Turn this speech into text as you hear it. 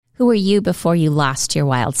Who were you before you lost your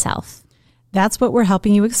wild self? That's what we're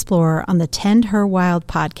helping you explore on the Tend Her Wild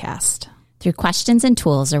podcast. Through questions and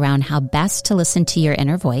tools around how best to listen to your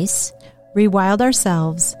inner voice, rewild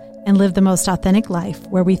ourselves, and live the most authentic life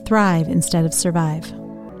where we thrive instead of survive.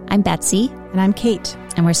 I'm Betsy. And I'm Kate.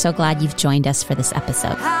 And we're so glad you've joined us for this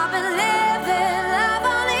episode.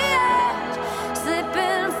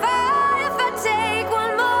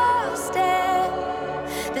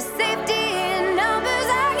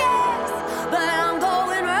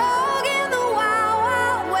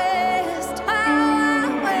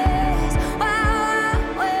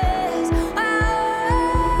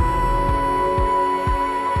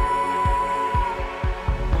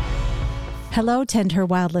 Hello, Tend Her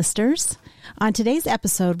Wild listeners. On today's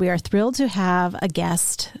episode, we are thrilled to have a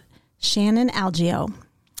guest, Shannon Algeo.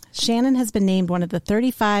 Shannon has been named one of the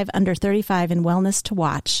 35 under 35 in wellness to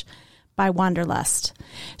watch by Wanderlust.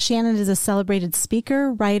 Shannon is a celebrated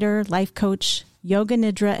speaker, writer, life coach, yoga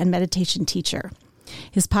nidra, and meditation teacher.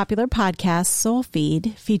 His popular podcast, Soul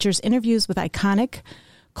Feed, features interviews with iconic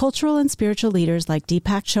cultural and spiritual leaders like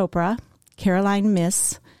Deepak Chopra, Caroline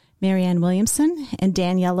Myss, Marianne Williamson, and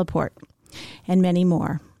Danielle Laporte, and many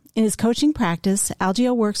more. In his coaching practice,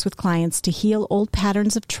 Algeo works with clients to heal old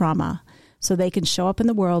patterns of trauma so they can show up in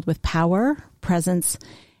the world with power, presence,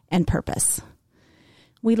 and purpose.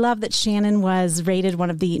 We love that Shannon was rated one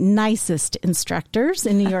of the nicest instructors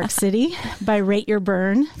in New York City by Rate Your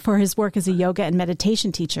Burn for his work as a yoga and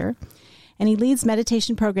meditation teacher. And he leads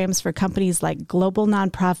meditation programs for companies like Global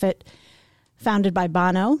Nonprofit, founded by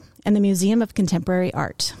Bono, and the Museum of Contemporary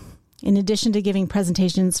Art. In addition to giving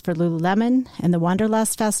presentations for Lululemon and the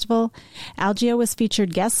Wanderlust Festival, Algeo was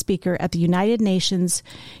featured guest speaker at the United Nations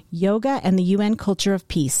Yoga and the UN Culture of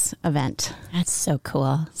Peace event. That's so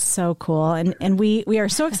cool. So cool. And we are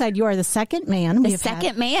so excited. You are the second man we've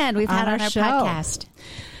had on our show. Podcast.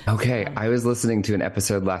 Okay, I was listening to an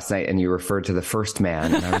episode last night and you referred to the first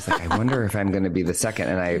man, and I was like, I wonder if I'm going to be the second,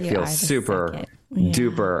 and I feel super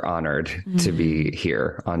duper honored to be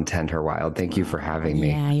here on Tend Her Wild. Thank you for having me.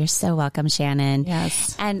 Yeah, you're so welcome, Shannon.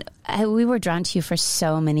 Yes. And we were drawn to you for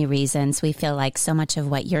so many reasons. We feel like so much of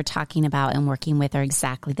what you're talking about and working with are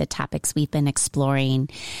exactly the topics we've been exploring.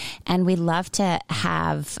 And we love to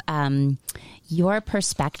have your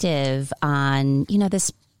perspective on,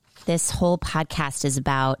 this whole podcast is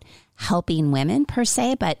about helping women per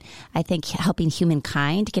se, but I think helping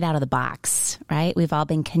humankind get out of the box, right? We've all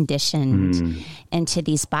been conditioned into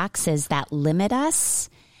these boxes that limit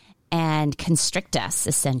us and constrict us,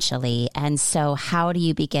 essentially. And so how do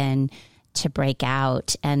you begin to break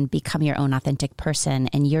out and become your own authentic person?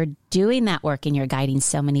 And you're doing that work, and you're guiding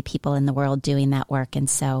so many people in the world doing that work. And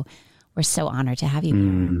so we're so honored to have you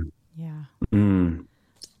here. Yeah.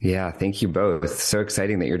 Yeah, thank you both. So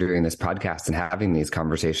exciting that you're doing this podcast and having these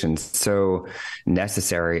conversations. So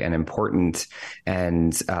necessary and important.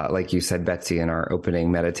 And like you said, Betsy, in our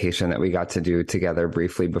opening meditation that we got to do together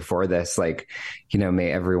briefly before this,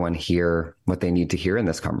 may everyone hear what they need to hear in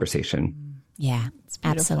this conversation. Yeah,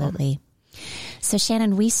 absolutely. So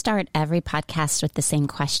Shannon, we start every podcast with the same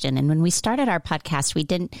question. And when we started our podcast,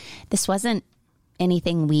 this wasn't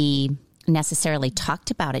anything we necessarily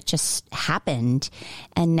talked about. It just happened.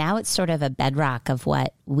 And now it's sort of a bedrock of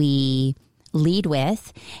what we lead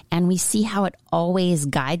with. And we see how it always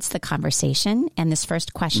guides the conversation. And this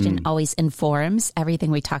first question always informs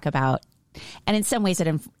everything we talk about. And in some ways,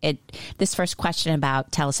 this first question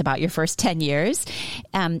about, tell us about your first 10 years,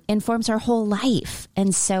 informs our whole life.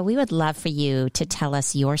 And so we would love for you to tell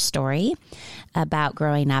us your story about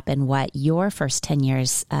growing up and what your first 10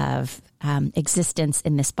 years of existence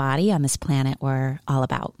in this body on this planet were all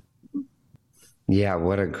about. Yeah,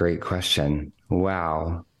 what a great question.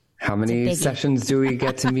 Wow. How many sessions do we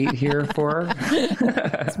get to meet here for?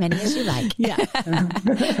 As many as you like.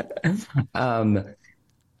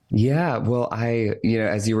 Yeah. Well,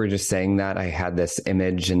 as you were just saying that, I had this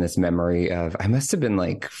image and this memory of, I must have been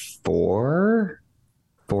like 4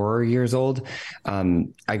 years old.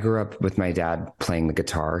 I grew up with my dad playing the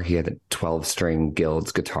guitar. He had a 12-string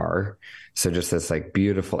Guilds guitar. So just this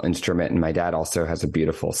beautiful instrument. And my dad also has a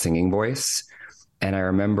beautiful singing voice. And I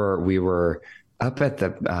remember we were up at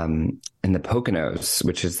in the Poconos,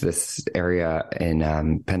 which is this area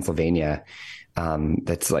in Pennsylvania,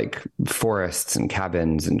 that's like forests and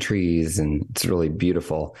cabins and trees, and it's really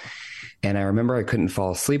beautiful. And I remember I couldn't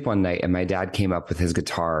fall asleep one night, and my dad came up with his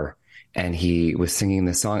guitar and he was singing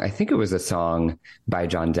this song. I think it was a song by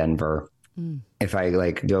John Denver. If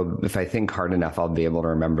I think hard enough, I'll be able to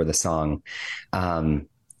remember the song.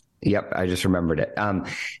 Yep. I just remembered it.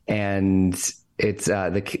 And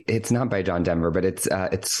it's not by John Denver, but it's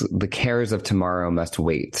the cares of tomorrow must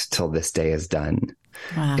wait till this day is done.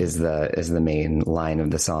 Wow. is the main line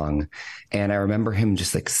of the song. And I remember him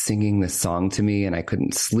just like singing this song to me, and I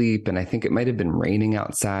couldn't sleep. And I think it might've been raining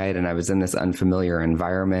outside, and I was in this unfamiliar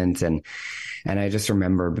environment. And I just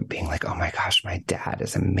remember being like, oh my gosh, my dad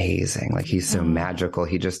is amazing. Like, he's so magical.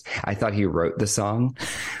 I thought he wrote the song.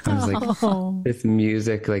 I was like, this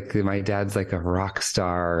music, like my dad's like a rock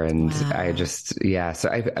star. And so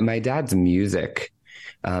my dad's music,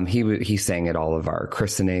 he sang at all of our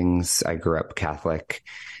christenings. I grew up Catholic.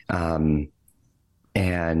 And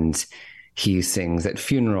he sings at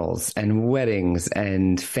funerals and weddings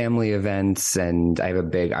and family events. And I have a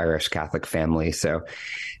big Irish Catholic family. So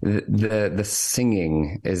the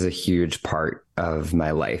singing is a huge part of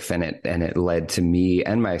my life. And it led to me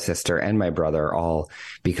and my sister and my brother all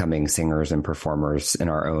becoming singers and performers in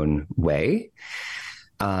our own way.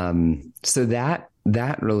 So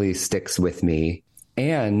that really sticks with me.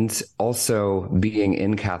 And also being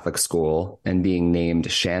in Catholic school and being named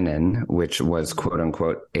Shannon, which was quote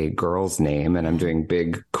unquote a girl's name. And I'm doing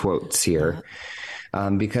big quotes here,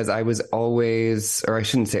 because I was always, or I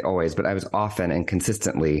shouldn't say always, but I was often and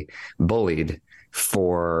consistently bullied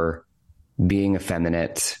for being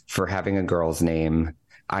effeminate, for having a girl's name.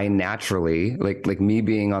 I naturally, like me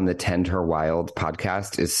being on the Tend Her Wild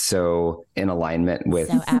podcast is so in alignment with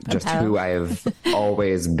just who I have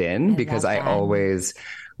always been, because I always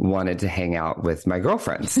wanted to hang out with my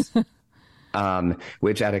girlfriends,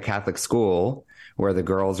 which at a Catholic school where the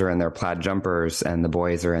girls are in their plaid jumpers and the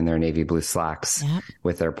boys are in their navy blue slacks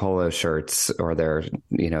with their polo shirts, or their,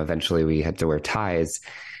 eventually we had to wear ties.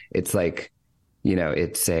 It's like,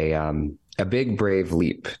 it's a big, brave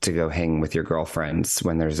leap to go hang with your girlfriends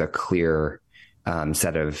when there's a clear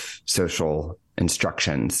set of social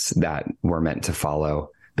instructions that we're meant to follow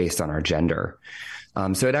based on our gender.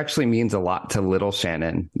 So it actually means a lot to little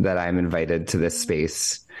Shannon that I'm invited to this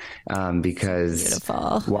space, because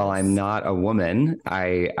while I'm not a woman,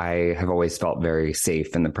 I have always felt very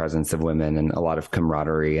safe in the presence of women, and a lot of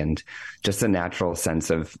camaraderie and just a natural sense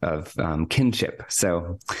of kinship.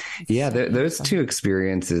 So those two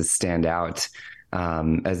experiences stand out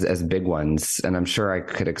as big ones. And I'm sure I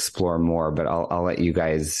could explore more, but I'll let you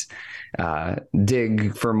guys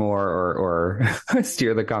dig for more or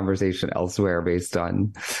steer the conversation elsewhere based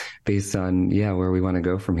on where we want to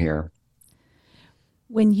go from here.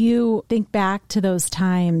 When you think back to those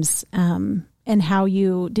times, and how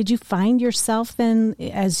did you find yourself then,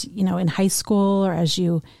 as in high school, or I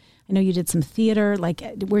know you did some theater, like,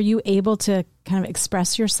 were you able to kind of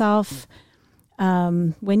express yourself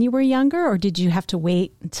when you were younger, or did you have to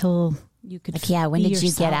wait until you could when did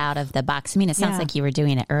you get out of the box? I mean, it sounds like you were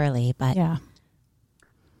doing it early, but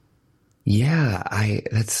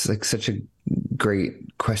that's like such a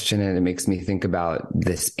great question, and it makes me think about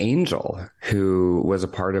this angel who was a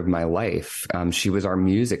part of my life. She was our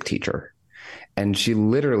music teacher, and she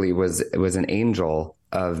literally was an angel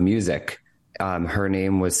of music. Her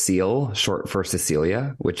name was Seal, short for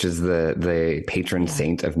Cecilia, which is the patron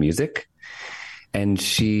saint of music. And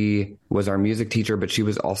she was our music teacher, but she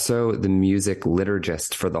was also the music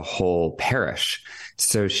liturgist for the whole parish.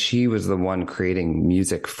 So she was the one creating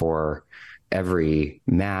music for every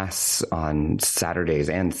mass on Saturdays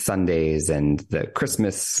and Sundays, and the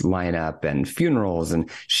Christmas lineup and funerals. And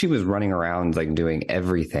she was running around like doing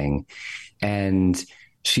everything. And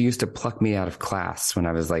she used to pluck me out of class when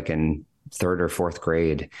I was like in third or fourth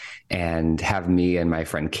grade, and have me and my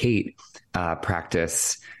friend Kate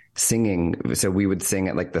practice singing. So we would sing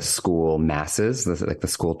at like the school masses, like the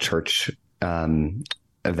school church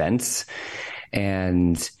events.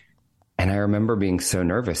 And I remember being so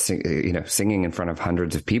nervous, singing in front of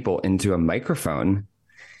hundreds of people into a microphone.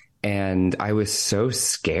 And I was so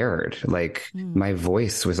scared. Like my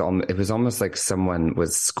voice was it was almost like someone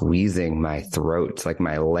was squeezing my throat, like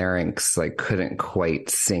my larynx, like couldn't quite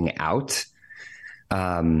sing out.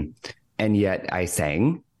 And yet I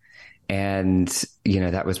sang. And,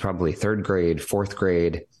 that was probably third grade, fourth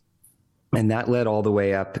grade. And that led all the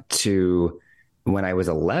way up to when I was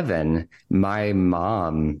 11, my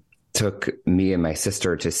mom took me and my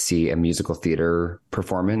sister to see a musical theater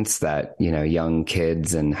performance that, young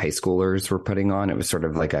kids and high schoolers were putting on. It was sort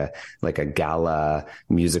of like a gala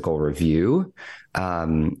musical review,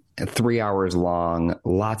 3 hours long,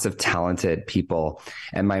 lots of talented people.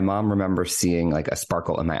 And my mom remembers seeing like a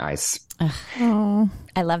sparkle in my eyes. Oh,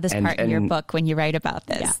 I love this part in your book when you write about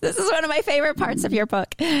this. Yeah. This is one of my favorite parts of your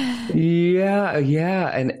book.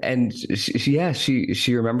 Yeah. And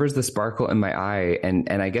she remembers the sparkle in my eye. And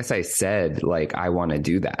I guess I said like, I want to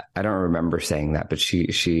do that. I don't remember saying that, but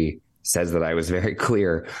she says that I was very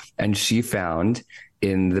clear. And she found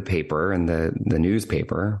in the paper and the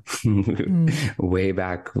newspaper way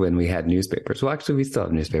back when we had newspapers. Well, actually, we still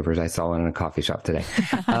have newspapers. I saw one in a coffee shop today.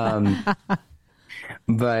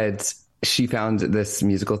 But she found this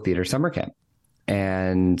musical theater summer camp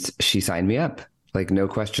and she signed me up. Like, no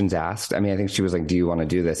questions asked. I mean, I think she was like, do you want to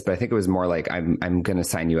do this? But I think it was more like, I'm going to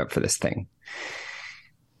sign you up for this thing.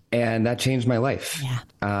 And that changed my life. Yeah.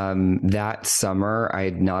 That summer, I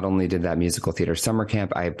not only did that musical theater summer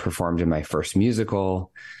camp, I performed in my first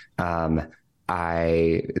musical. That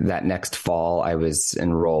next fall, I was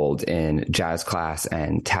enrolled in jazz class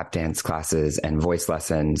and tap dance classes and voice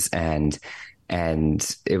lessons, and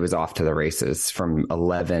it was off to the races from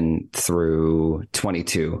 11 through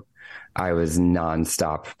 22. I was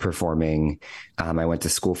nonstop performing. I went to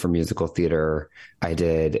school for musical theater. I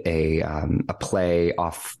did a play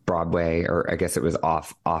off Broadway, or I guess it was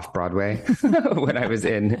off Broadway when I was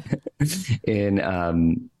in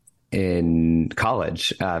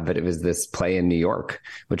college. But it was this play in New York,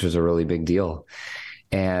 which was a really big deal.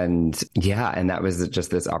 And that was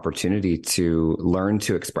just this opportunity to learn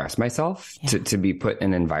to express myself, to be put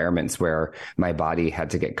in environments where my body had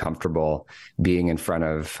to get comfortable being in front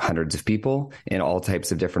of hundreds of people in all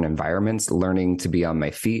types of different environments, learning to be on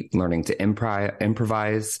my feet, learning to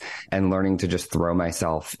improvise, and learning to just throw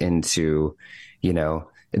myself into,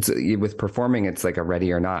 it's with performing, it's like a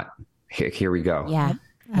ready or not. Here we go. Yeah.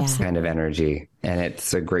 Kind of energy. And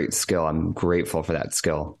it's a great skill. I'm grateful for that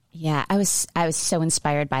skill. Yeah, I was so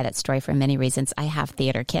inspired by that story for many reasons. I have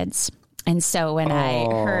theater kids. And so when I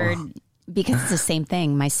heard, because it's the same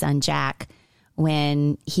thing, my son Jack,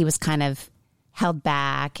 when he was kind of held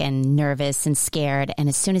back and nervous and scared, and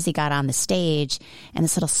as soon as he got on the stage and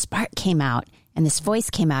this little spark came out and this voice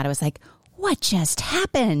came out, I was like, what just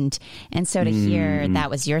happened? And so to hear that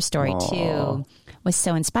was your story too was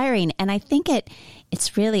so inspiring. And I think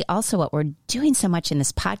it's really also what we're doing so much in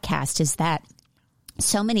this podcast is that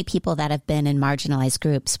so many people that have been in marginalized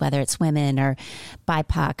groups, whether it's women or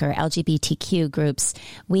BIPOC or LGBTQ groups,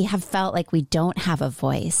 we have felt like we don't have a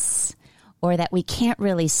voice, or that we can't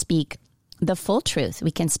really speak the full truth. We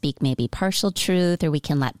can speak maybe partial truth, or we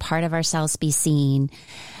can let part of ourselves be seen.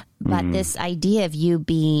 But this idea of you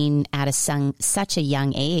being at such a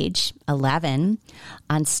young age, 11,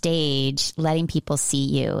 on stage, letting people see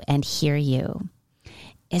you and hear you,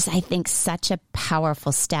 is, I think, such a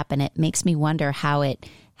powerful step. And it makes me wonder how it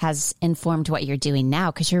has informed what you're doing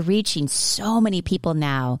now, because you're reaching so many people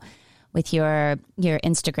now with your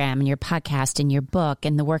Instagram and your podcast and your book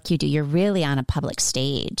and the work you do. You're really on a public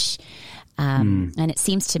stage. And it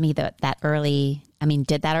seems to me that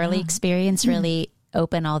did that early experience really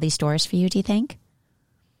open all these doors for you, do you think?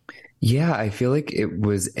 Yeah, I feel like it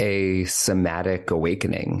was a somatic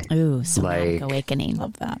awakening. Ooh, somatic awakening.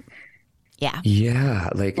 Love that. Yeah. Yeah.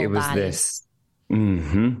 Like Full it was body. this.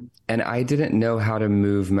 And I didn't know how to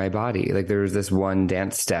move my body. Like there was this one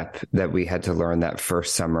dance step that we had to learn that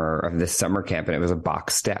first summer of this summer camp. And it was a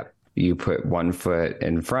box step. You put one foot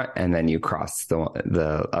in front and then you cross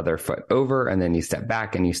the other foot over, and then you step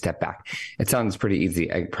back and you step back. It sounds pretty easy.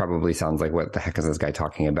 It probably sounds like, what the heck is this guy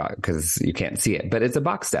talking about? Because you can't see it, but it's a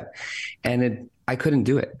box step. And I couldn't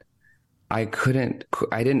do it. I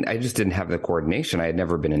just didn't have the coordination. I had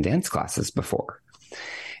never been in dance classes before.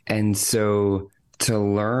 And so to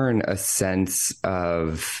learn a sense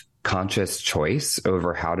of conscious choice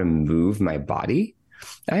over how to move my body,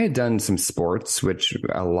 I had done some sports, which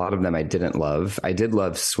a lot of them I didn't love. I did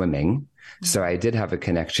love swimming. So I did have a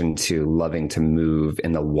connection to loving to move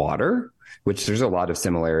in the water, which there's a lot of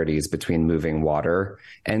similarities between moving water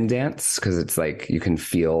and dance, because it's like you can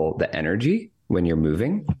feel the energy when you're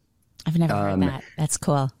moving. I've never heard that. That's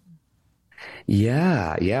cool.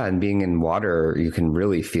 Yeah. Yeah. And being in water, you can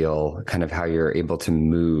really feel kind of how you're able to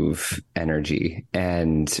move energy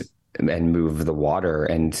and move the water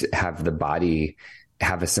and have the body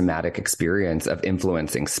have a somatic experience of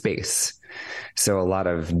influencing space. So a lot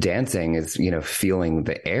of dancing is, feeling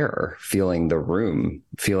the air, feeling the room,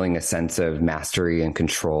 feeling a sense of mastery and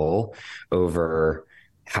control over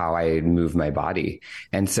how I move my body.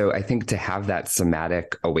 And so I think to have that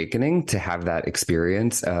somatic awakening, to have that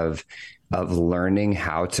experience of learning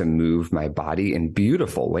how to move my body in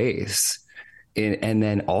beautiful ways. And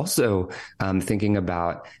then also thinking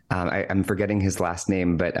about, I'm forgetting his last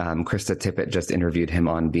name, but Krista Tippett just interviewed him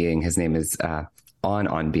on Being. His name is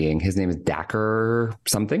on Being. His name is Dacker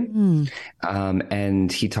something.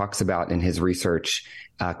 And he talks about in his research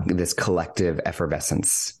this collective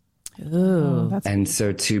effervescence Ooh. And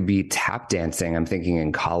so to be tap dancing, I'm thinking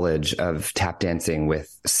in college of tap dancing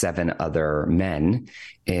with 7 other men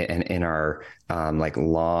in our like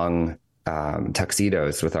long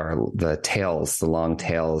tuxedos with the long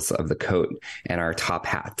tails of the coat and our top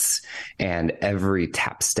hats. And every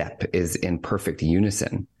tap step is in perfect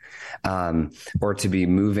unison. Or to be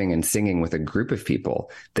moving and singing with a group of people.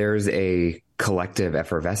 There's a collective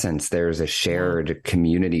effervescence. There's a shared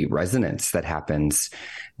community resonance that happens.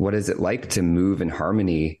 What is it like to move in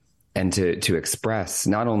harmony and to express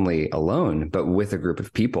not only alone, but with a group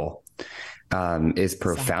of people, is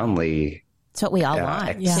profoundly It's what we all want,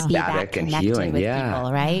 to be that and connected healing. with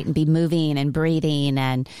people, right? And be moving and breathing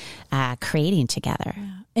and creating together.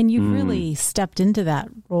 And you've really stepped into that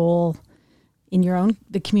role in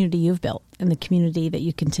the community you've built and the community that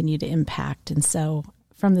you continue to impact. And so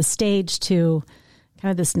from the stage to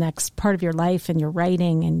kind of this next part of your life and your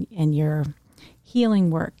writing and your healing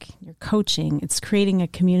work, your coaching, it's creating a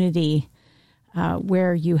community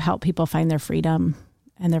where you help people find their freedom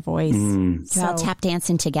and their voice. It's all tap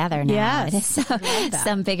dancing together now. Yes. It is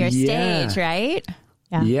some bigger stage, right?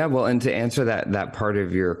 Yeah. Well, and to answer that part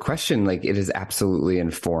of your question, like it is absolutely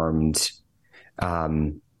informed.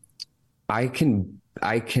 I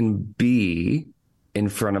can be in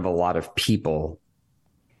front of a lot of people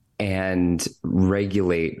and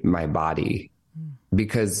regulate my body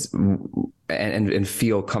because and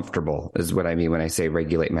feel comfortable is what I mean when I say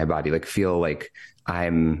regulate my body, like feel like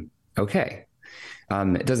I'm okay.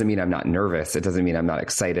 It doesn't mean I'm not nervous. It doesn't mean I'm not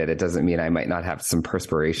excited. It doesn't mean I might not have some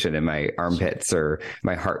perspiration in my armpits or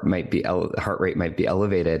my heart rate might be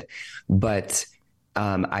elevated. But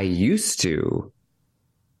I used to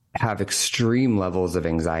have extreme levels of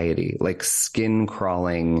anxiety, like skin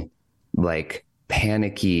crawling, like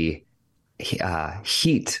panicky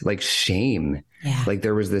heat, like shame. Yeah. Like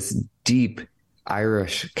there was this deep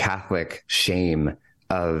Irish Catholic shame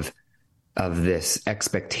of this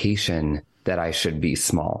expectation that I should be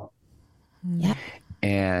small. Yeah.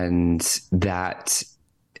 And that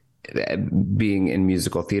being in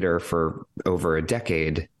musical theater for over a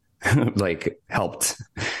decade, like helped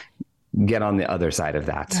get on the other side of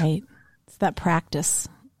that. Right. It's that practice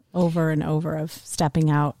over and over of stepping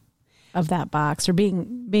out of that box or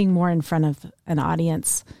being more in front of an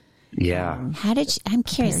audience. Yeah. I'm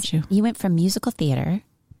curious, you went from musical theater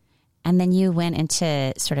and then you went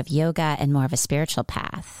into sort of yoga and more of a spiritual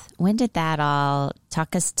path. When did that all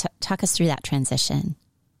talk us through that transition?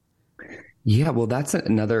 Yeah, well, that's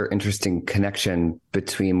another interesting connection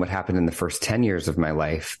between what happened in the first 10 years of my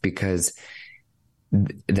life, because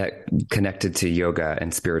that connected to yoga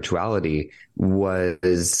and spirituality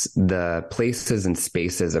was the places and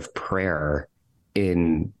spaces of prayer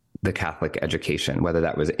in the Catholic education, whether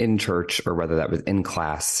that was in church or whether that was in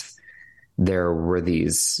class. There were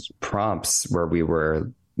these prompts where we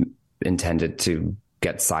were intended to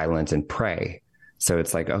get silent and pray. So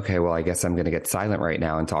it's like, okay, well, I guess I'm going to get silent right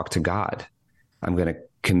now and talk to God. I'm going to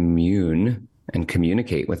commune and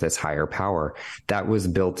communicate with this higher power. That was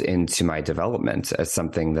built into my development as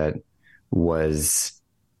something that was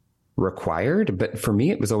required. But for me,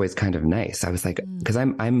 it was always kind of nice. I was like, because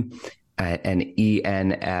I'm an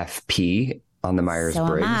ENFP on the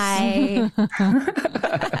Myers-Briggs. So am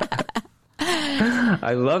I.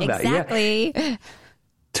 I love that. Exactly. Yeah,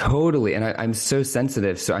 totally. And I'm so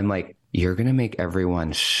sensitive. So I'm like, you're going to make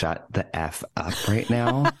everyone shut the F up right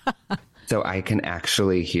now so I can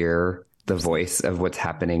actually hear the voice of what's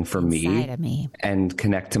happening for me and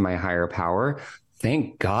connect to my higher power.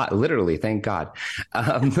 Thank God, literally, thank God.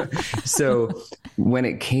 So when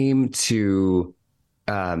it came to,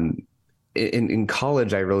 in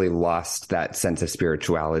college, I really lost that sense of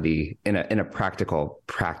spirituality in a practical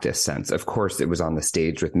practice sense. Of course, it was on the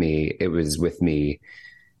stage with me. It was with me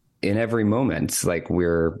in every moment. Like,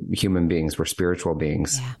 we're human beings, we're spiritual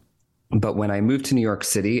beings. Yeah. But when I moved to New York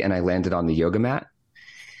City and I landed on the yoga mat,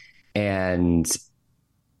 and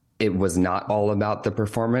it was not all about the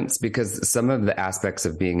performance, because some of the aspects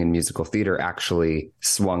of being in musical theater actually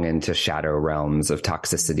swung into shadow realms of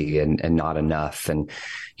toxicity and not enough. And,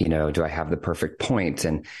 you know, do I have the perfect point?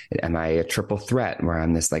 And am I a triple threat where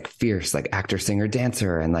I'm this like fierce, like actor, singer,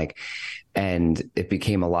 dancer? And it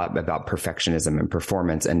became a lot about perfectionism and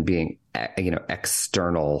performance and being,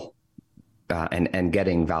 external, and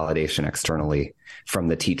getting validation externally from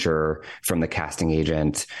the teacher, from the casting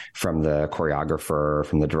agent, from the choreographer,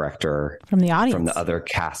 from the director, from the audience, from the other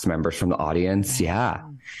cast members, from the audience. Yeah.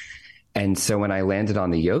 And so when I landed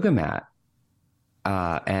on the yoga mat,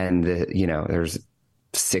 there's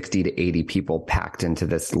 60 to 80 people packed into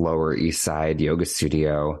this Lower East Side yoga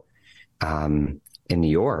studio, in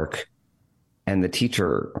New York. And the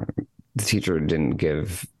teacher the teacher didn't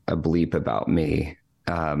give a bleep about me,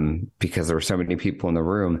 because there were so many people in the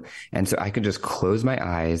room. And so I could just close my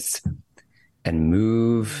eyes and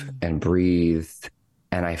move and breathe.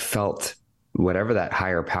 And I felt whatever that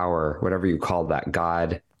higher power, whatever you call that,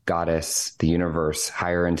 God, goddess, the universe,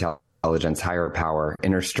 higher intelligence, higher power,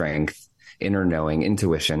 inner strength, inner knowing,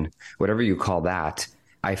 intuition, whatever you call that,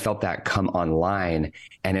 I felt that come online.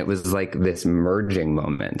 And it was like this merging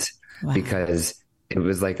moment. Wow. Because it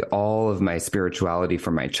was like all of my spirituality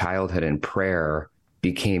from my childhood and prayer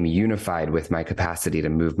became unified with my capacity to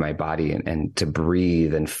move my body and to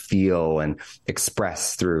breathe and feel and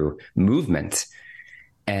express through movement.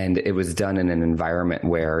 And it was done in an environment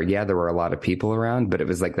where, yeah, there were a lot of people around, but it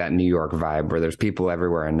was like that New York vibe where there's people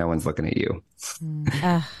everywhere and no one's looking at you.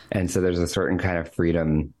 And so there's a certain kind of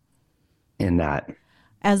freedom in that.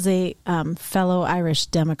 As a fellow Irish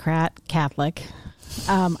Democrat Catholic,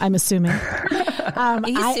 I'm assuming. He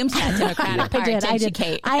assumes that Democratic part. I did.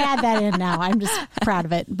 Kate. I add that in now. I'm just proud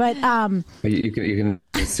of it. But you can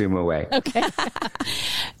assume away. Okay.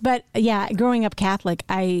 But yeah, growing up Catholic,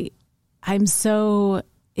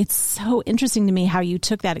 it's so interesting to me how you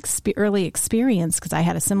took that early experience, because I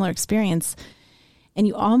had a similar experience, and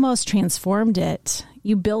you almost transformed it.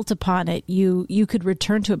 You built upon it. You could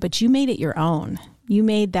return to it, but you made it your own. You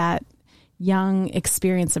made that young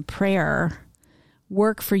experience of prayer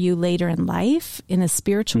work for you later in life in a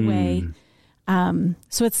spiritual way.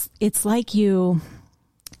 So it's like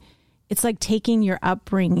taking your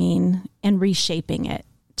upbringing and reshaping it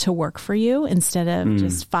to work for you instead of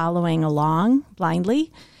just following along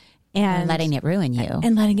blindly and letting it ruin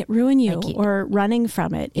you or running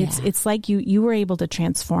from it. Yeah. It's like you were able to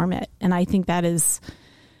transform it. And I think that is,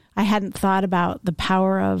 I hadn't thought about the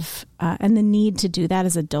power of and the need to do that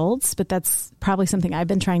as adults, but that's probably something I've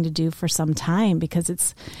been trying to do for some time, because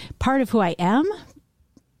it's part of who I am,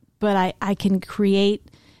 but I can create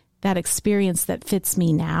that experience that fits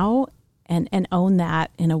me now and own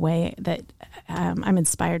that in a way that I'm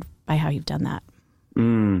inspired by how you've done that.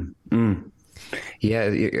 Yeah,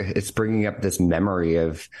 it's bringing up this memory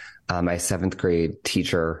of my 7th grade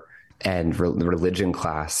teacher and religion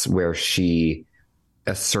class, where she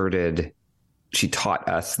taught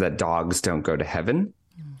us that dogs don't go to heaven.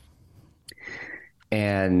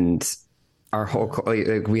 And our whole,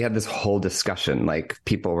 we had this whole discussion, like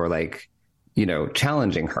people were like,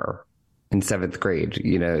 challenging her in 7th grade.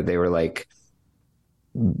 They were like,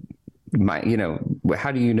 how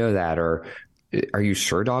do you know that? Or are you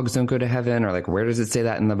sure dogs don't go to heaven? Or like, where does it say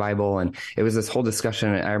that in the Bible? And it was this whole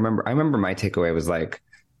discussion. And I remember my takeaway was like,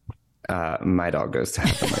 my dog goes to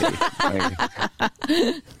heaven, lady.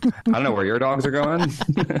 I don't know where your dogs are going.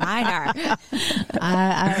 Mine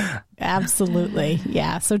are. Absolutely.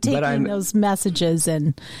 Yeah. So taking those messages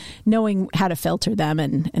and knowing how to filter them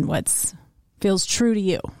and what feels true to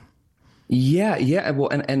you. Yeah. Well,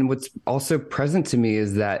 and what's also present to me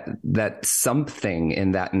is that something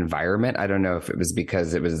in that environment, I don't know if it was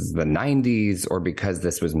because it was the 90s or because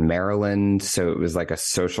this was Maryland. So it was like a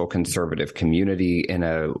social conservative community in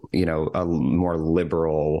a more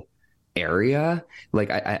liberal area. Like,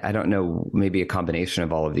 I don't know, maybe a combination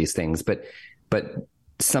of all of these things, but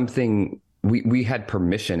something we had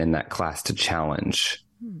permission in that class to challenge.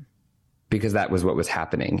 Because that was what was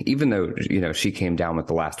happening, even though, she came down with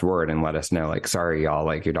the last word and let us know, like, sorry, y'all,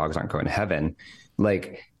 like, your dogs aren't going to heaven.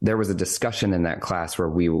 Like, there was a discussion in that class where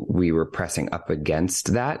we were pressing up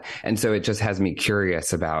against that. And so it just has me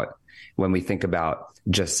curious about when we think about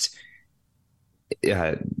just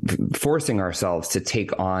forcing ourselves to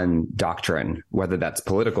take on doctrine, whether that's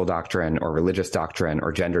political doctrine or religious doctrine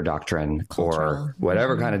or gender doctrine, cultural, or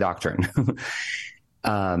whatever kind of doctrine.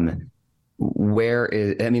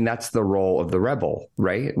 That's the role of the rebel,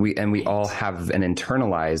 right? We all have an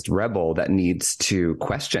internalized rebel that needs to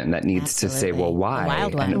question, that needs to say, well, why?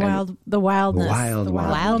 The wildness, the wild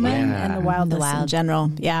woman, and the wildness in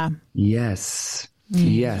general. Yeah. Yes.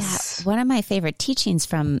 Yes. Yeah. One of my favorite teachings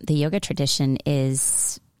from the yoga tradition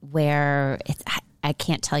is where I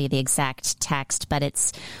can't tell you the exact text, but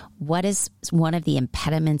it's what is one of the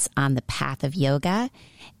impediments on the path of yoga,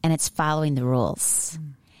 and it's following the rules.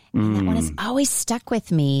 And that one has always stuck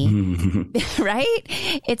with me, right?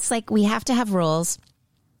 It's like we have to have rules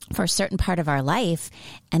for a certain part of our life,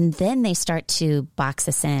 and then they start to box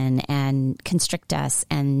us in and constrict us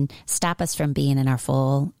and stop us from being in our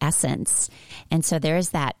full essence. And so there is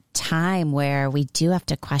that time where we do have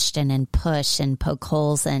to question and push and poke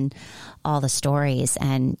holes in all the stories.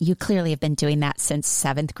 And you clearly have been doing that since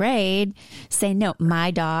 7th grade, saying, no,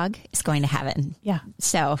 my dog is going to heaven. Yeah.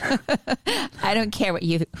 So I don't care what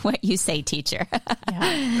you say, teacher.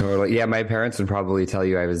 Yeah. Totally. Yeah. My parents would probably tell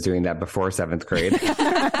you I was doing that before 7th grade.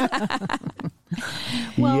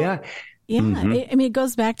 Well, yeah. Yeah. I mean, it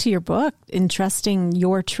goes back to your book, Entrusting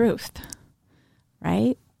Your Truth,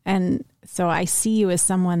 right? And so I see you as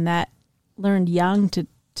someone that learned young to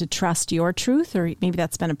trust your truth, or maybe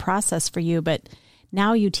that's been a process for you, but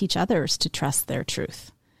now you teach others to trust their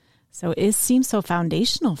truth. So it seems so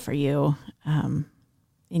foundational for you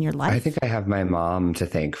in your life. I think I have my mom to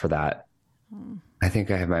thank for that.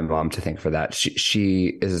 She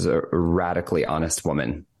is a radically honest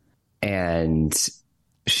woman. And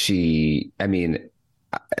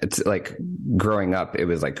it's like growing up, it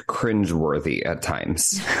was like cringeworthy at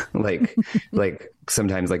times, like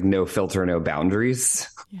sometimes like no filter, no boundaries.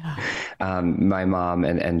 Yeah. My mom,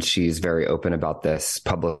 and she's very open about this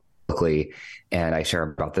publicly. And I share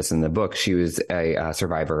about this in the book. She was a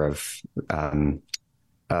survivor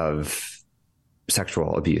of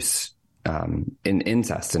sexual abuse, in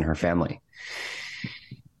incest in her family.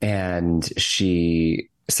 And she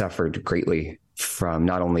suffered greatly from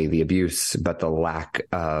not only the abuse, but the lack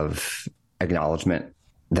of acknowledgement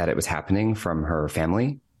that it was happening from her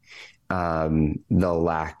family, the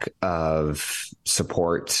lack of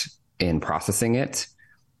support in processing it,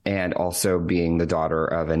 and also being the daughter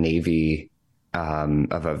of a Navy,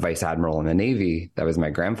 of a vice admiral in the Navy. That was my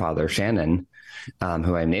grandfather, Shannon,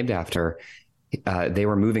 who I'm named after. They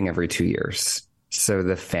were moving every 2 years. So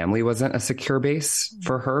the family wasn't a secure base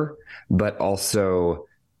for her, but also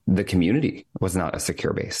the community was not a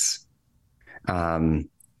secure base. And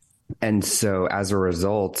so as a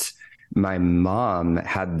result, my mom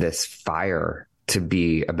had this fire to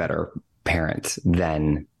be a better parent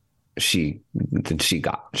than she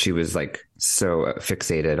got. She was like so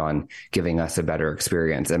fixated on giving us a better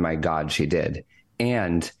experience. And my God, she did.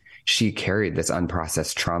 And she carried this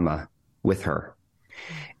unprocessed trauma with her.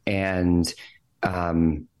 And,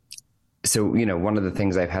 so, one of the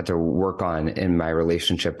things I've had to work on in my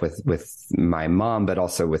relationship with my mom, but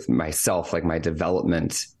also with myself, like my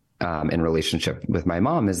development in relationship with my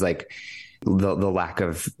mom, is like the lack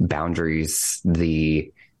of boundaries,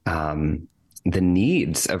 the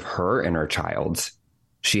needs of her inner child.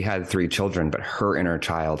 She had 3 children, but her inner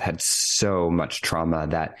child had so much trauma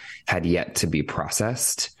that had yet to be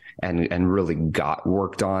processed and really got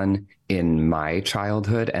worked on in my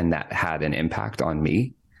childhood, and that had an impact on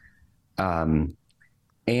me. And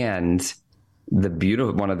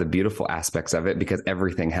one of the beautiful aspects of it, because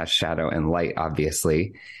everything has shadow and light,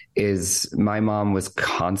 obviously, is my mom was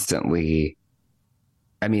constantly,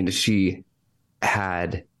 she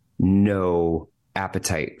had no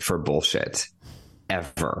appetite for bullshit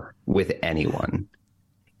ever with anyone.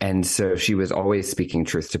 And so she was always speaking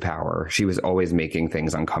truth to power. She was always making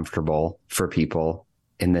things uncomfortable for people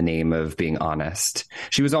in the name of being honest.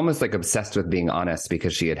 She was almost like obsessed with being honest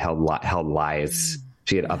because she had held lies.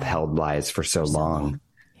 She had upheld lies for so long.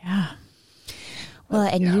 Yeah. Well,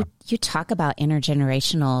 and you talk about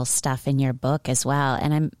intergenerational stuff in your book as well.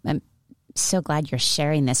 And I'm so glad you're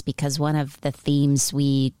sharing this, because one of the themes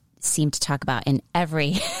we seem to talk about in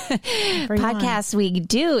every podcast we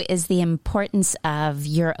do is the importance of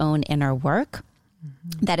your own inner work.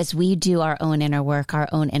 That as we do our own inner work, our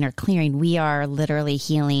own inner clearing, we are literally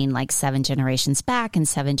healing like 7 generations back and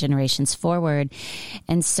 7 generations forward.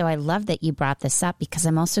 And so I love that you brought this up, because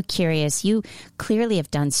I'm also curious. You clearly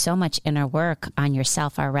have done so much inner work on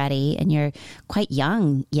yourself already, and you're quite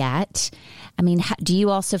young yet. I mean, do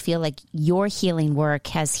you also feel like your healing work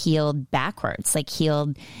has healed backwards, like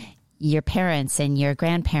healed your parents and your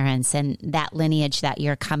grandparents and that lineage that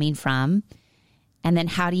you're coming from? And then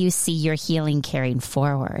how do you see your healing carrying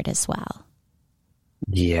forward as well?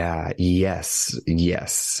 Yeah. Yes.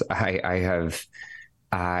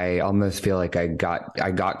 I almost feel like I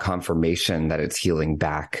got confirmation that it's healing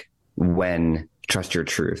back when Trust Your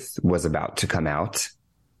Truth was about to come out.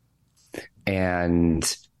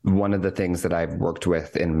 And one of the things that I've worked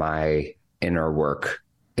with in my inner work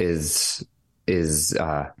is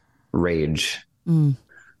rage.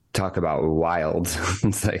 Talk about wild.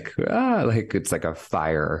 It's like it's like a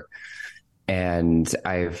fire. And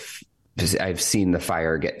I've seen the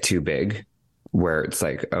fire get too big, where it's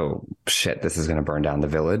like, oh shit, this is going to burn down the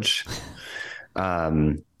village.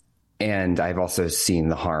 And I've also seen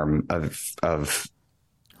the harm of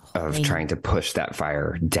trying to push that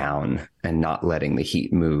fire down and not letting the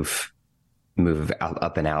heat move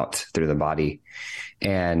up and out through the body.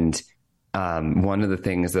 And one of the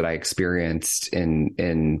things that I experienced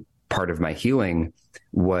in part of my healing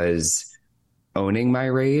was owning my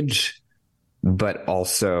rage, but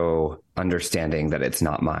also understanding that it's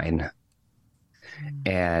not mine.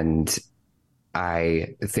 And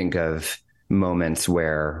I think of moments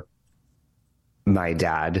where my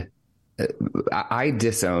dad, I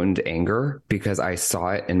disowned anger because I saw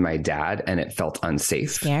it in my dad and it felt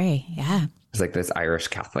unsafe. Scary. Yeah. It's like this Irish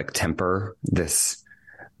Catholic temper,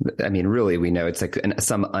 really, we know it's like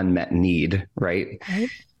some unmet need, right?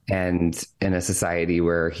 And in a society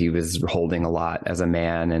where he was holding a lot as a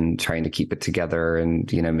man and trying to keep it together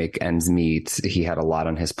and, make ends meet, he had a lot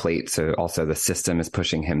on his plate. So also the system is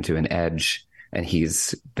pushing him to an edge, and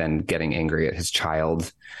he's then getting angry at his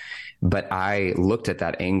child. But I looked at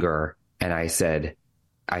that anger and I said,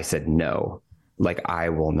 no, like, I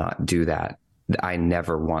will not do that. I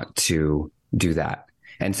never want to do that.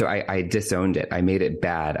 And so I disowned it. I made it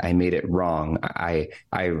bad. I made it wrong. I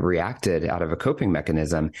reacted out of a coping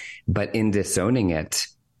mechanism, but in disowning it,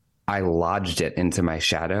 I lodged it into my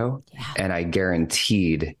shadow, and I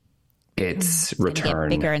guaranteed its return.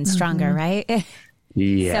 Get bigger and stronger, right?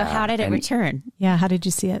 Yeah. So how did it return? Yeah. How did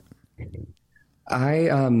you see it?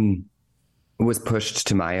 I was pushed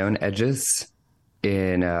to my own edges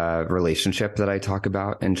in a relationship that I talk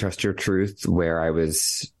about in Trust Your Truth, where I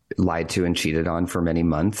was lied to and cheated on for many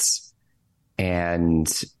months. And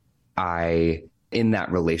in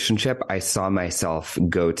that relationship, I saw myself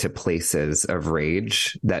go to places of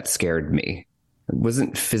rage that scared me. It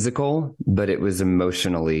wasn't physical, but it was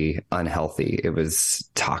emotionally unhealthy. It was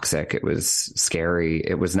toxic. It was scary.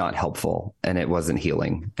 It was not helpful, and it wasn't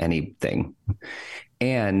healing anything.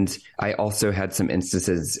 And I also had some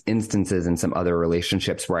instances in some other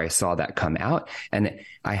relationships where I saw that come out, and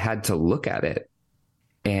I had to look at it.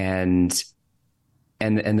 And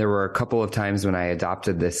there were a couple of times when I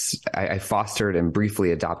adopted this, I fostered and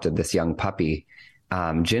briefly adopted this young puppy,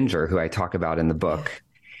 Ginger, who I talk about in the book.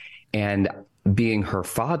 And being her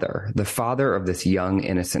father, the father of this young,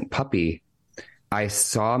 innocent puppy, I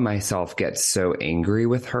saw myself get so angry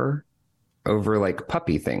with her over like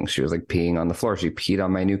puppy things. She was like peeing on the floor. She peed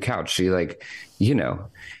on my new couch. She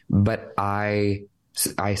but I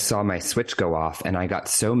saw my switch go off, and I got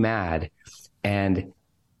so mad. And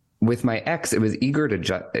with my ex, it was easier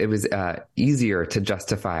to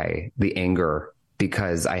justify the anger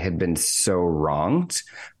because I had been so wronged.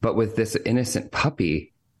 But with this innocent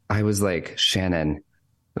puppy, I was like, Shannon,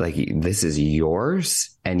 like, this is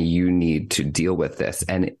yours and you need to deal with this.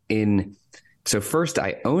 So first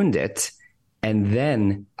I owned it, and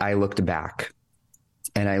then I looked back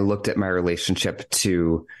and I looked at my relationship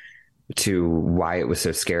to why it was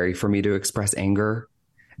so scary for me to express anger,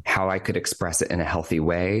 how I could express it in a healthy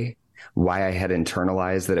way, why I had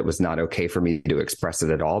internalized that it was not okay for me to express it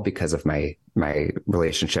at all because of my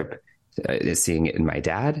relationship, seeing it in my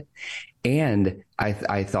dad. And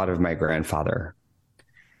I thought of my grandfather.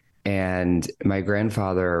 And my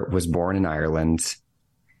grandfather was born in Ireland.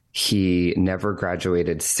 He never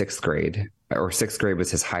graduated sixth grade, or sixth grade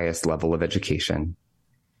was his highest level of education.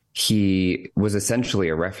 He was essentially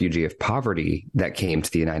a refugee of poverty that came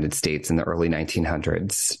to the United States in the early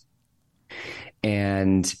 1900s.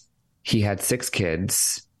 And he had 6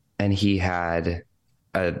 kids, and he had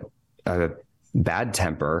a bad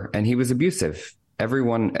temper, and he was abusive.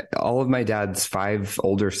 All of my dad's 5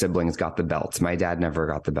 older siblings got the belt. My dad never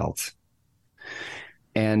got the belt.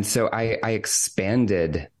 And so I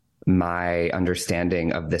expanded my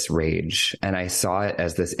understanding of this rage, and I saw it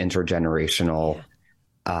as this intergenerational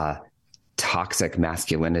toxic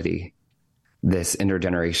masculinity, this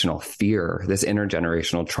intergenerational fear, this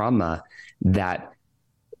intergenerational trauma that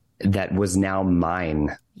was now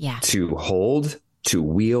mine to hold, to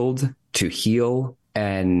wield, to heal.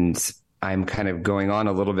 And I'm kind of going on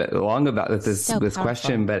a little bit long about this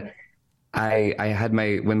question, but I had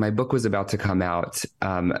when my book was about to come out,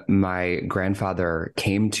 my grandfather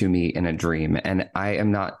came to me in a dream, and I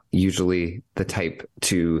am not usually the type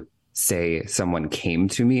to say someone came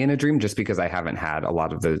to me in a dream, just because I haven't had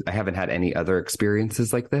I haven't had any other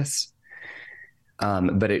experiences like this.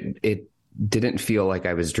 But it didn't feel like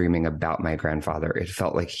I was dreaming about my grandfather. It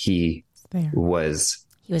felt like he was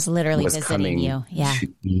literally visiting you. Yeah.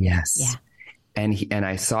 Yes. Yeah. And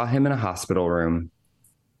I saw him in a hospital room,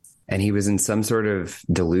 and he was in some sort of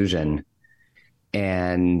delusion.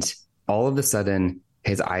 And all of a sudden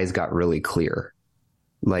his eyes got really clear.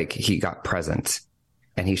 Like, he got present,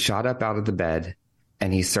 and he shot up out of the bed,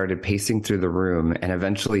 and he started pacing through the room. And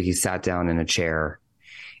eventually he sat down in a chair,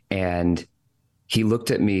 and he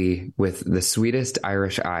looked at me with the sweetest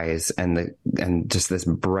Irish eyes and just this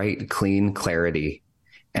bright, clean clarity.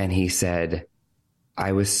 And he said,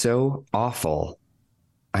 "I was so awful.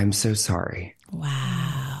 I'm so sorry."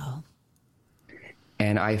 Wow.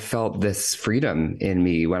 And I felt this freedom in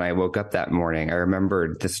me when I woke up that morning. I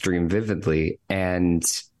remembered this dream vividly. And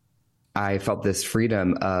I felt this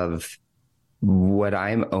freedom of what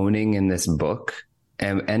I'm owning in this book,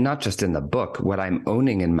 and not just in the book, what I'm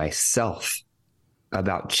owning in myself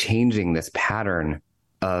about changing this pattern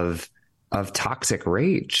of toxic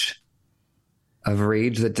rage, of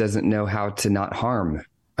rage that doesn't know how to not harm,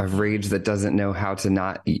 of rage that doesn't know how to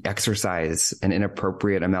not exercise an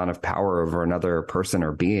inappropriate amount of power over another person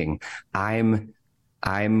or being. I'm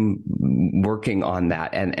working on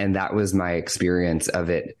that. And that was my experience of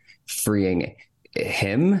it freeing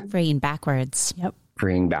him. Freeing backwards. Yep.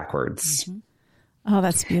 Freeing backwards. Mm-hmm. Oh,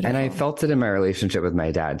 that's beautiful. And I felt it in my relationship with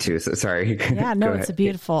my dad too. So sorry. Yeah, no, it's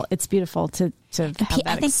beautiful to have that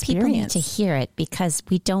I think experience. people need to hear it, because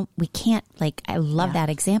we can't, like, I love that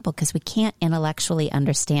example, because we can't intellectually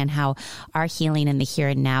understand how our healing in the here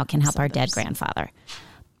and now can help our dead grandfather.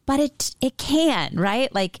 But it can,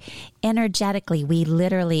 right? Like, energetically, we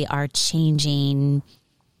literally are changing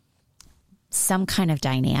some kind of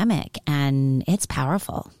dynamic, and it's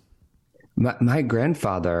powerful. My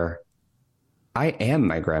grandfather, I am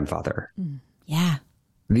my grandfather. Yeah.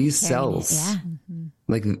 These cells,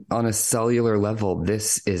 like on a cellular level,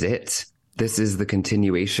 this is it. This is the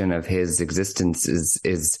continuation of his existence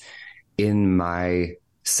is in my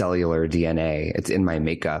cellular DNA. It's in my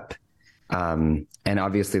makeup. And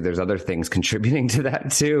obviously there's other things contributing to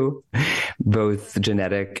that too, both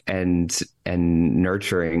genetic and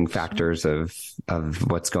nurturing factors of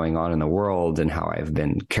what's going on in the world and how I've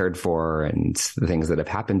been cared for and the things that have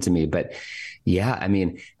happened to me. But yeah, I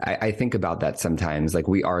mean, I think about that sometimes. Like,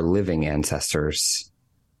 we are living ancestors.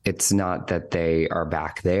 It's not that they are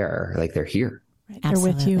back there, like they're here. Right, they're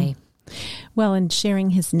with you. Well, and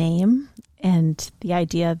sharing his name and the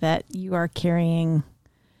idea that you are carrying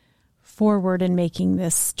forward and making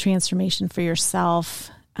this transformation for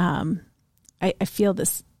yourself. I feel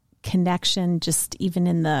this connection just even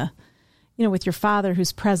in the, with your father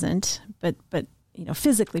who's present, but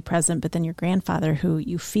physically present, but then your grandfather who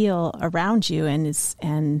you feel around you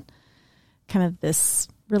and kind of this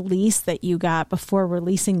release that you got before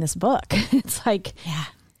releasing this book. It's like,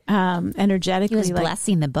 energetically, he was like,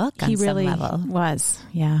 blessing the book on some level. Was.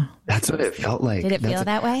 Yeah. That's what it felt like. Did it feel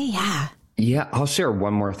that way? Yeah. Yeah, I'll share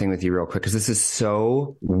one more thing with you real quick, because this is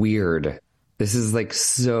so weird. This is like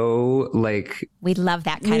so like... We love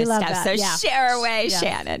that kind of stuff. So share away,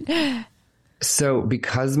 Shannon. So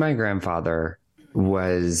because my grandfather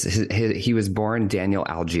he was born Daniel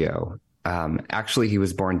Algeo. Actually, he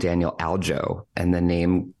was born Daniel Algeo, and the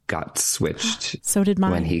name got switched. So did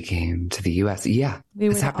mine. When he came to the U.S. Yeah,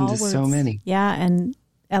 this happened to so many. Yeah, and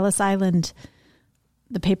Ellis Island,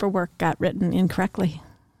 the paperwork got written incorrectly.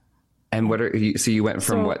 And what are you? So you went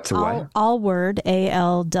from what to what? All word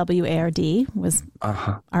ALWARD was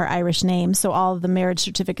our Irish name. So all of the marriage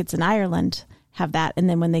certificates in Ireland have that, and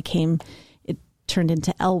then when they came, it turned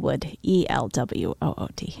into Elwood,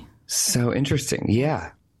 ELWOOD. So interesting.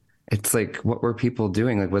 Yeah, it's like, what were people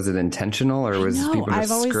doing? Like, was it intentional, or was people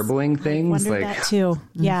just scribbling things? I wondered that too.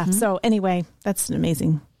 Mm-hmm. Yeah. So anyway, that's an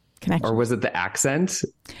amazing connection. Or was it the accent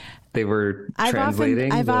they were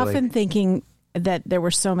translating? I've often thinking that there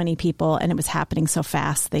were so many people and it was happening so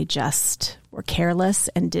fast. They just were careless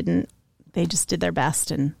and they just did their best,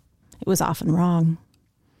 and it was often wrong.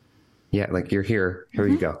 Yeah. Like, you're here. Here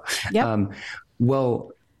you go. Yep.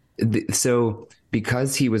 So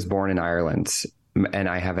because he was born in Ireland and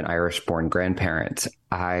I have an Irish born grandparent,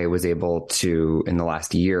 I was able to, in the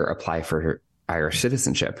last year, apply for Irish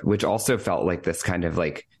citizenship, which also felt like this kind of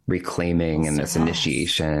like reclaiming and this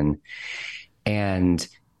initiation. And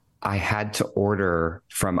I had to order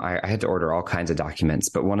all kinds of documents,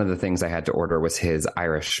 but one of the things I had to order was his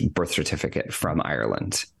Irish birth certificate from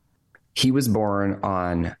Ireland. He was born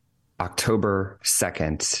on October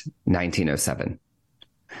 2nd, 1907.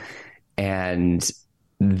 And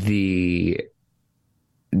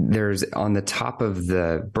there's on the top of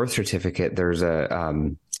the birth certificate, there's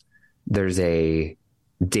a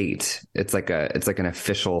date. It's like an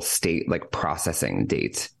official state, like, processing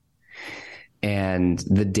date. And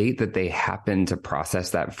the date that they happened to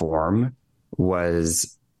process that form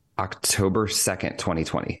was October 2nd,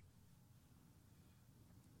 2020.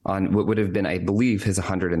 On what would have been, I believe, his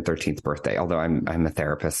 113th birthday, although I'm a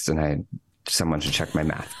therapist and someone should check my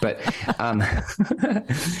math. But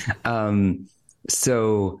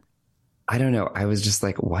so I don't know. I was just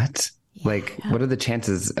like, what? Yeah. Like, what are the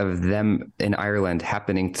chances of them in Ireland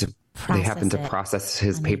happening to process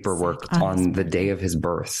his paperwork on the day of his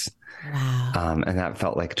birth? Wow. And that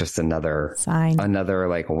felt like just another sign, another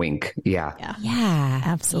like wink. Yeah. Yeah,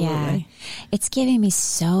 absolutely. Yeah. It's giving me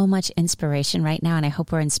so much inspiration right now. And I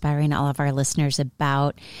hope we're inspiring all of our listeners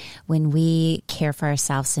about when we care for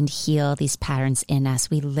ourselves and heal these patterns in us,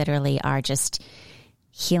 we literally are just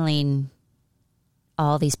healing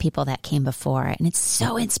all these people that came before. And it's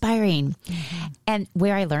so inspiring. Mm-hmm. And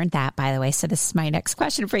where I learned that, by the way, so this is my next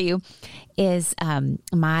question for you, is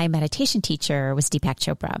my meditation teacher was Deepak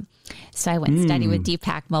Chopra. So I went and studied with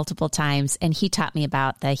Deepak multiple times, and he taught me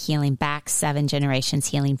about the healing back 7 generations,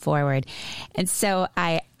 healing forward. And so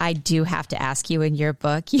I do have to ask you, in your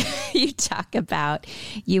book, you talk about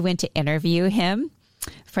you went to interview him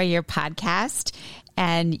for your podcast,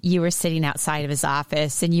 and you were sitting outside of his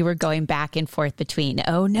office and you were going back and forth between,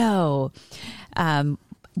 oh no,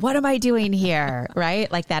 what am I doing here? Right?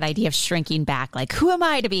 Like that idea of shrinking back, like, who am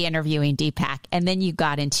I to be interviewing Deepak? And then you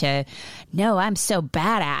got into, no, I'm so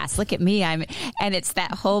badass. Look at me. And it's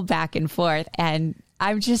that whole back and forth. And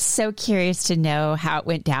I'm just so curious to know how it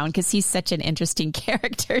went down, because he's such an interesting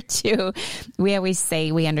character too. We always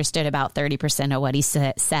say we understood about 30% of what he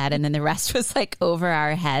said, and then the rest was like over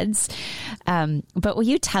our heads. But will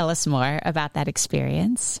you tell us more about that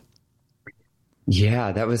experience?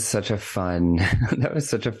 Yeah, that was such a fun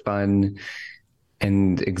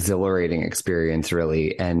and exhilarating experience,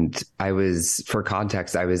 really. And for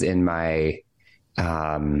context, I was in my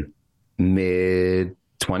mid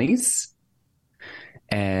 20s.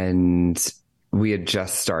 And we had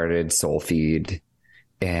just started Soul Feed,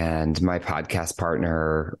 and my podcast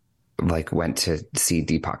partner like went to see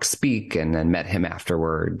Deepak speak and then met him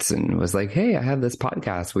afterwards and was like, hey, I have this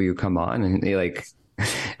podcast. Will you come on? And he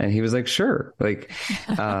was like, sure.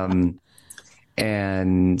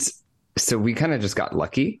 And so we kind of just got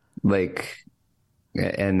lucky.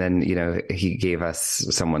 And then, he gave us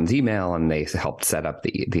someone's email and they helped set up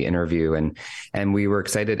the interview, and we were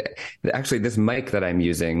excited. Actually, this mic that I'm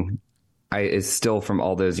using is still from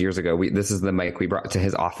all those years ago. This is the mic we brought to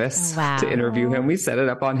his office to interview him. We set it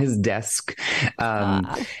up on his desk.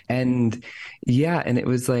 And it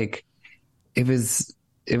was like, it was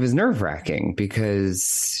nerve-wracking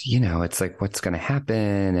because, it's like, what's going to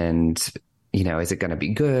happen? And, is it going to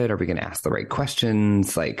be good? Are we going to ask the right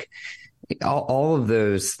questions? Like, all of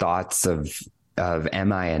those thoughts of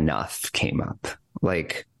am I enough came up.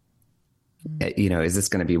 Like, is this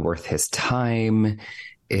going to be worth his time?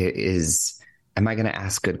 Am I going to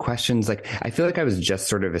ask good questions? Like, I feel like I was just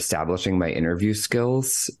sort of establishing my interview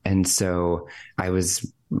skills. And so I was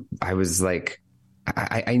like,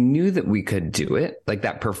 I knew that we could do it. Like,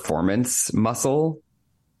 that performance muscle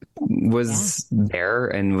was there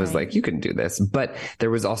and was like, you can do this. But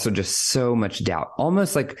there was also just so much doubt,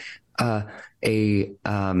 almost like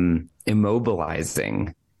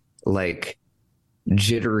immobilizing, like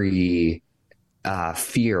jittery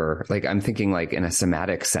fear. Like, I'm thinking like in a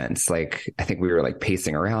somatic sense, like I think we were like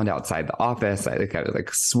pacing around outside the office. I think I was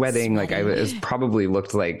like sweating. Like it was probably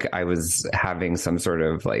looked like I was having some sort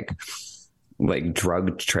of like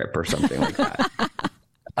drug trip or something like that.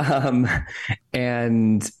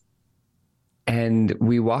 And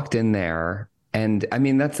we walked in there. And I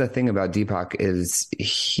mean, that's the thing about Deepak is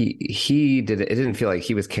it didn't feel like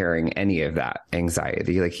he was carrying any of that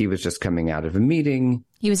anxiety. Like, he was just coming out of a meeting.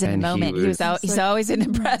 He was in the moment. He's always in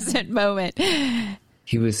the present moment.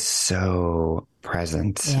 He was so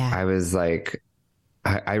present. Yeah. I was like,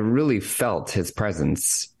 I really felt his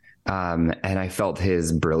presence. And I felt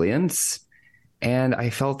his brilliance, and I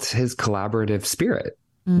felt his collaborative spirit.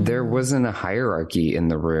 Mm-hmm. There wasn't a hierarchy in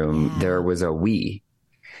the room. Yeah. There was a we.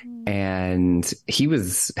 And he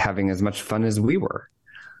was having as much fun as we were.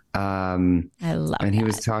 I love and he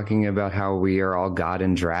was talking about how we are all God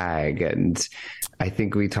in drag. And I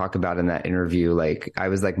think we talk about in that interview, like, I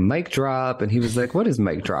was like, mic drop. And he was like, what is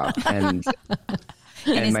mic drop? And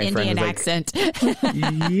in his Indian accent.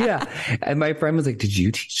 Yeah. And my friend was like, did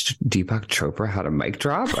you teach Deepak Chopra how to mic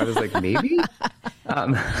drop? I was like, maybe.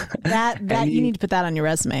 That you need to put that on your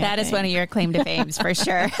resume. That is one of your claim to fames for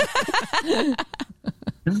sure.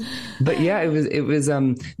 But yeah, it was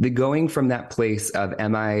the going from that place of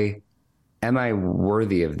am I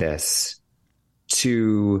worthy of this,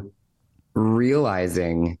 to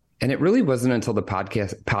realizing, and it really wasn't until the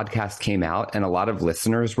podcast came out and a lot of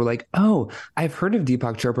listeners were like, oh, I've heard of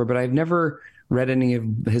Deepak Chopra, but I've never read any of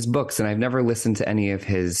his books and I've never listened to any of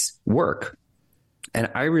his work. And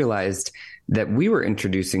I realized that we were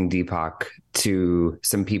introducing Deepak to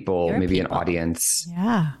some people, an audience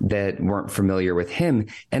that weren't familiar with him.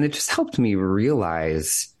 And it just helped me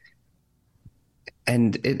realize,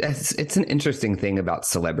 and it's an interesting thing about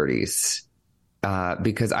celebrities,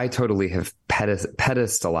 because I totally have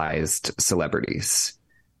pedestalized celebrities.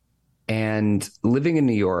 And living in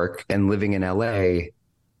New York and living in LA,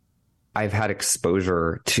 I've had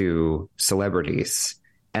exposure to celebrities,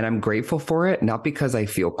 and I'm grateful for it, not because I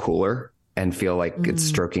feel cooler and feel like it's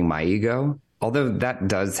stroking my ego, although that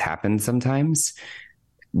does happen sometimes.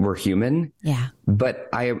 We're human. Yeah. But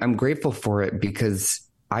I'm grateful for it because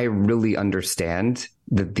I really understand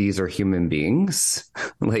that these are human beings.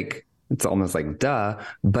 Like, it's almost like, duh,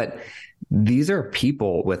 but these are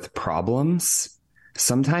people with problems,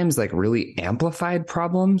 sometimes like really amplified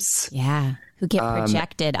problems. Yeah. Who get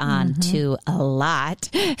projected onto a lot.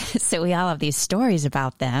 So we all have these stories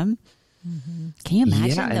about them. Can you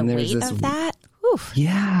imagine the weight of that? Oof.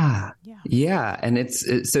 Yeah. And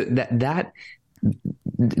it's so that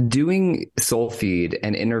doing Soul Feed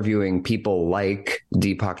and interviewing people like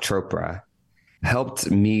Deepak Chopra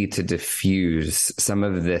helped me to diffuse some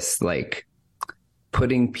of this, like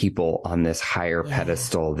putting people on this higher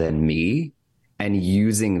pedestal than me and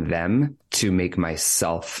using them to make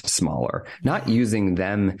myself smaller, not using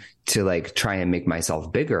them to like try and make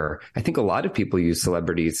myself bigger. I think a lot of people use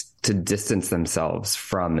celebrities to distance themselves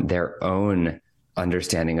from their own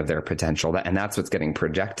understanding of their potential. And that's what's getting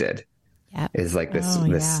projected. Yep. Is like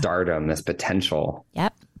this stardom, this potential.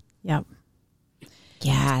 Yep.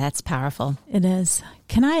 Yeah, that's powerful. It is.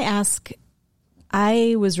 Can I ask,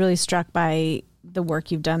 I was really struck by the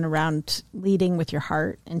work you've done around leading with your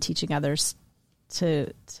heart and teaching others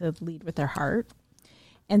to lead with their heart.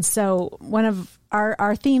 And so one of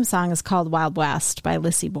our theme song is called Wild West by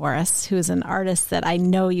Lissy Boris, who is an artist that I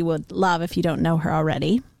know you would love if you don't know her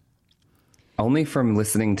already. Only from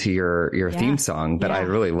listening to your theme song, but I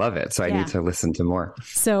really love it. So I need to listen to more.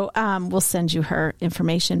 So we'll send you her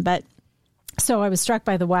information. But so I was struck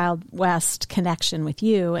by the Wild West connection with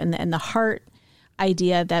you and the heart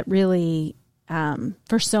idea that really,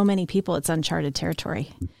 for so many people, it's uncharted territory.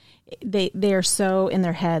 They are so in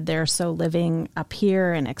their head, they're so living up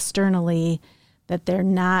here and externally that they're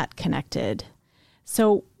not connected.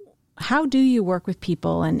 So how do you work with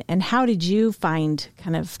people, and how did you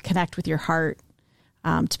connect with your heart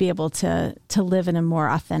to be able to live in a more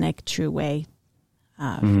authentic, true way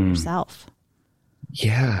for yourself?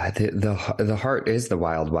 Yeah, the heart is the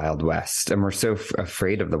wild, wild west, and we're so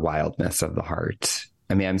afraid of the wildness of the heart.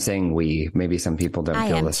 I mean, I'm saying maybe some people don't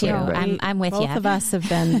feel this way. But I'm with you. Both of us have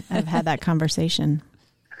had that conversation.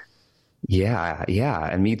 Yeah.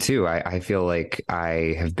 And me too. I feel like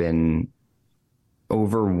I have been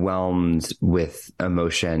overwhelmed with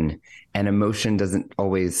emotion, and emotion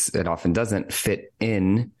often doesn't fit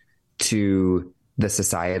in to the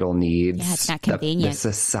societal needs. Yeah, it's not convenient. The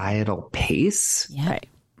societal pace. Yeah. Right.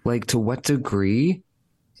 Like, to what degree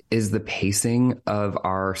is the pacing of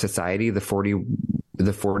our society, the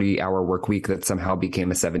 40-hour work week that somehow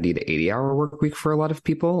became a 70 to 80-hour work week for a lot of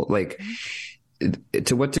people? Like,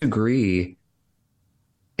 to what degree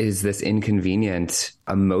is this inconvenient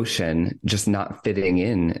emotion just not fitting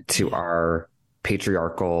in to our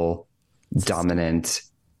patriarchal, dominant,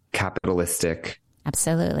 capitalistic,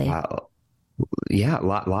 absolutely, lives?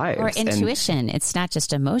 Or intuition. It's not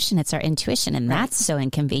just emotion, it's our intuition. And that's so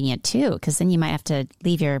inconvenient too, because then you might have to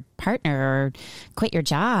leave your partner or quit your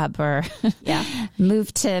job or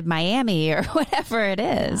move to Miami or whatever it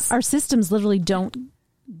is. Our systems literally don't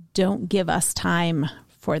give us time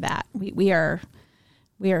for that. We are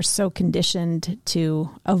so conditioned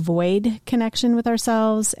to avoid connection with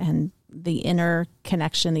ourselves and the inner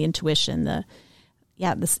connection, the intuition,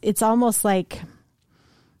 it's almost like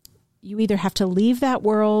you either have to leave that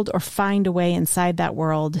world or find a way inside that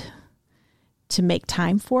world to make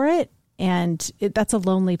time for it. And that's a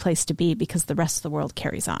lonely place to be because the rest of the world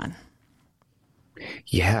carries on.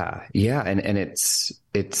 Yeah. And the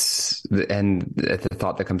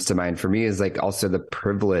thought that comes to mind for me is like also the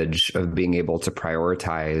privilege of being able to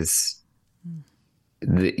prioritize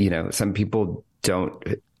some people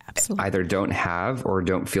either don't have or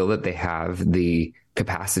don't feel that they have the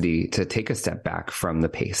capacity to take a step back from the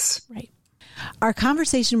pace. Right. Our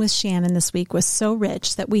conversation with Shannon this week was so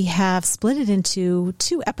rich that we have split it into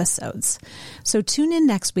 2 episodes. So tune in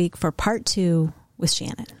next week for part 2 with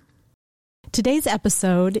Shannon. Today's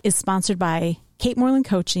episode is sponsored by Kate Moreland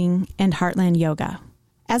Coaching and Heartland Yoga.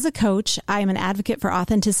 As a coach, I am an advocate for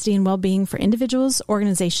authenticity and well-being for individuals,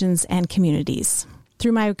 organizations, and communities.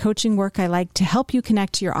 Through my coaching work, I like to help you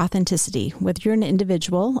connect to your authenticity. Whether you're an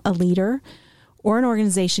individual, a leader, or an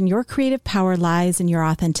organization, your creative power lies in your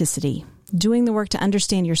authenticity. Doing the work to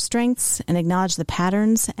understand your strengths and acknowledge the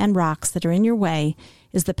patterns and rocks that are in your way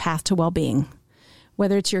is the path to well-being.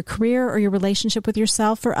 Whether it's your career or your relationship with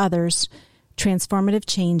yourself or others, transformative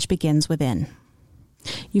change begins within.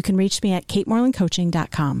 You can reach me at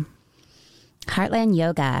katemorelandcoaching.com. Heartland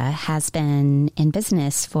Yoga has been in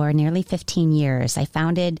business for nearly 15 years. I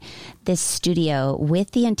founded this studio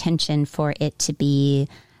with the intention for it to be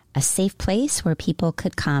a safe place where people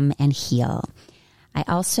could come and heal. I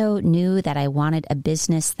also knew that I wanted a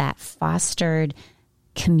business that fostered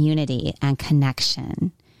community and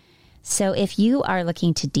connection. So if you are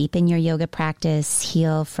looking to deepen your yoga practice,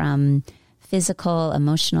 heal from physical,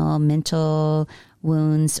 emotional, mental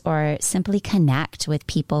wounds, or simply connect with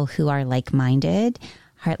people who are like-minded,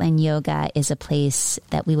 Heartland Yoga is a place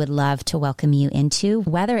that we would love to welcome you into,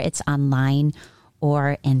 whether it's online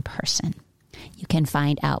or in person. You can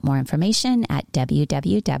find out more information at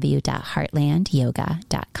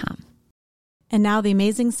www.heartlandyoga.com. And now the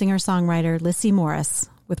amazing singer-songwriter Lissy Morris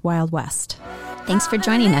with Wild West. Thanks for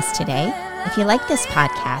joining us today. If you like this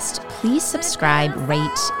podcast, please subscribe,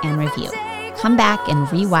 rate, and review. Come back and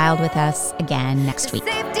rewild with us again next week.